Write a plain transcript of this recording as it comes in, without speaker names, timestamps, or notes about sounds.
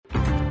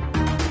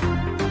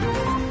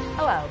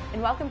Hello,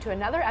 and welcome to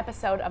another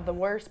episode of the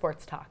Warrior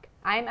Sports Talk.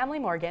 I'm Emily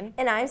Morgan.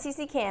 And I'm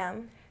Cece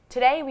Cam.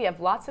 Today we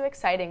have lots of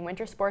exciting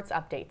winter sports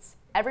updates.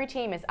 Every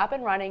team is up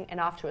and running and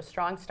off to a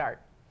strong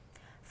start.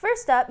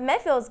 First up,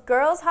 Medfield's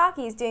girls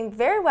hockey is doing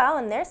very well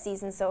in their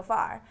season so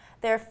far.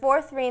 They're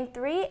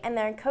 4-3-3 and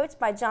they're coached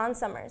by John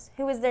Summers,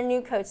 who is their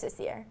new coach this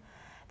year.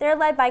 They're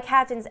led by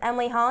captains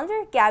Emily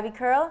Hollander, Gabby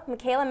Curl,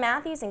 Michaela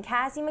Matthews, and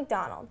Cassie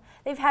McDonald.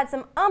 They've had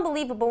some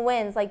unbelievable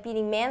wins like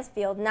beating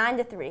Mansfield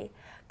 9-3.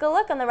 Good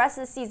luck on the rest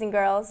of the season,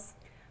 girls.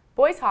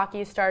 Boys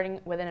hockey is starting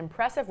with an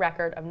impressive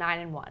record of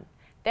 9-1.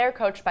 They're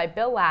coached by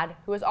Bill Ladd,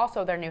 who is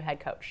also their new head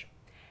coach.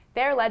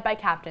 They're led by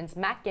captains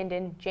Matt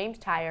Ginden, James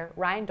Tyre,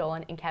 Ryan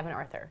Dolan, and Kevin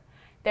Arthur.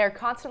 They're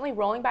constantly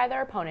rolling by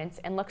their opponents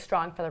and look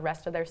strong for the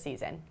rest of their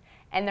season.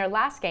 In their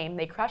last game,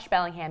 they crushed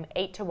Bellingham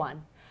 8-1.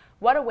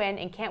 What a win,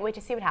 and can't wait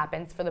to see what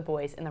happens for the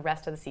boys in the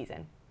rest of the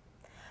season.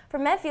 For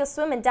Medfield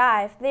Swim and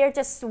Dive, they are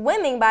just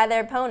swimming by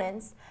their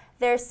opponents.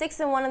 They're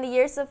 6-1 in the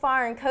year so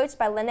far and coached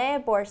by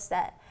Linnea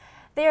Borstedt.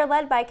 They are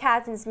led by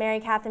captains Mary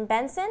Catherine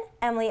Benson,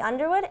 Emily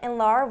Underwood, and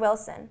Laura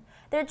Wilson.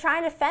 They're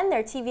trying to defend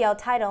their TVL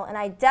title, and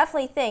I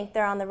definitely think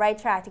they're on the right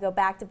track to go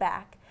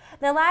back-to-back. In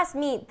their last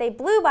meet, they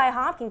blew by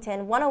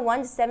Hopkinton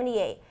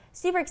 101-78.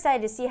 Super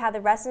excited to see how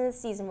the rest of the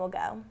season will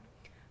go.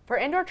 For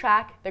indoor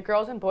track, the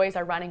girls and boys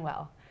are running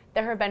well.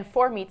 There have been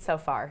 4 meets so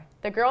far.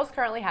 The girls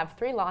currently have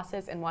 3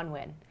 losses and 1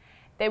 win.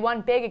 They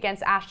won big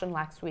against Ashland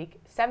last week,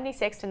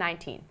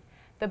 76-19.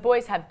 The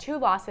boys have 2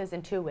 losses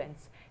and 2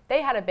 wins.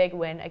 They had a big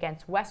win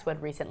against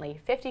Westwood recently,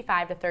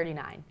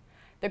 55-39.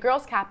 The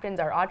girls' captains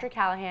are Audrey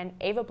Callahan,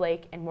 Ava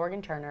Blake, and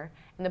Morgan Turner,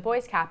 and the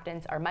boys'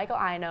 captains are Michael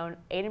Iannone,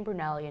 Aiden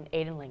Brunelli, and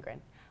Aiden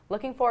Lindgren.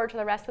 Looking forward to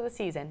the rest of the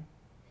season.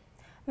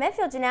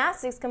 Medfield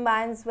Gymnastics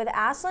combines with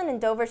Ashland and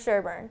Dover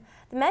Sherburne.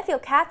 The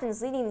Medfield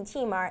captains leading the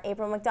team are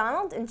April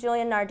McDonald and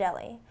Julia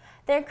Nardelli.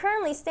 They are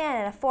currently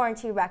standing at a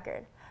 4-2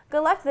 record.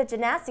 Good luck to the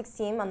gymnastics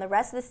team on the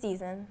rest of the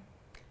season.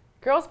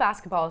 Girls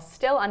basketball is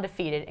still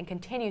undefeated and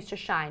continues to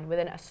shine with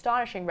an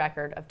astonishing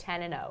record of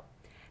 10-0.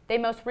 They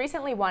most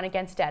recently won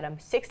against Dedham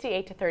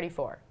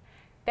 68-34.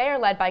 They are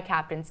led by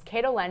captains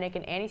Cato Lennick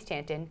and Annie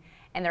Stanton,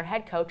 and their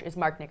head coach is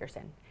Mark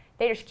Nickerson.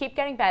 They just keep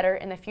getting better,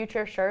 and the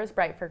future sure is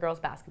bright for girls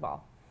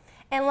basketball.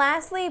 And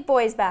lastly,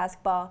 boys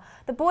basketball.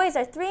 The boys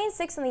are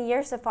 3-6 in the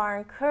year so far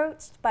and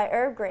coached by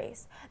Herb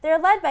Grace. They are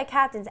led by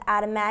captains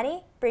Adam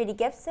Matty, Brady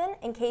Gibson,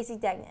 and Casey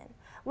Degnan.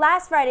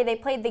 Last Friday, they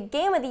played the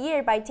game of the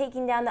year by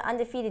taking down the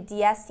undefeated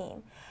DS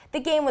team.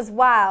 The game was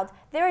wild.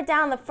 They were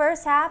down the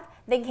first half,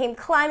 then came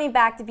climbing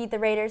back to beat the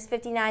Raiders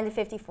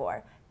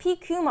 59-54.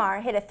 Pete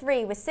Kumar hit a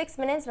 3 with 6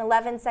 minutes and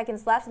 11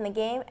 seconds left in the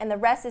game, and the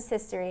rest is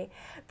history.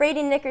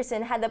 Brady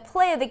Nickerson had the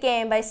play of the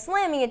game by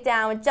slamming it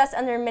down with just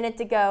under a minute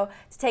to go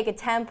to take a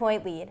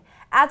 10-point lead.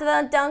 After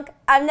that dunk,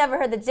 I've never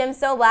heard the gym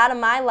so loud in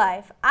my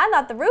life. I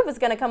thought the roof was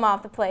going to come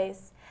off the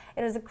place.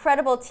 It was a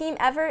credible team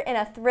effort and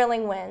a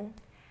thrilling win.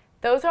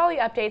 Those are all the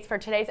updates for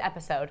today's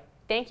episode.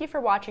 Thank you for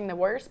watching the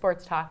Warrior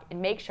Sports Talk,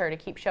 and make sure to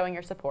keep showing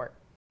your support.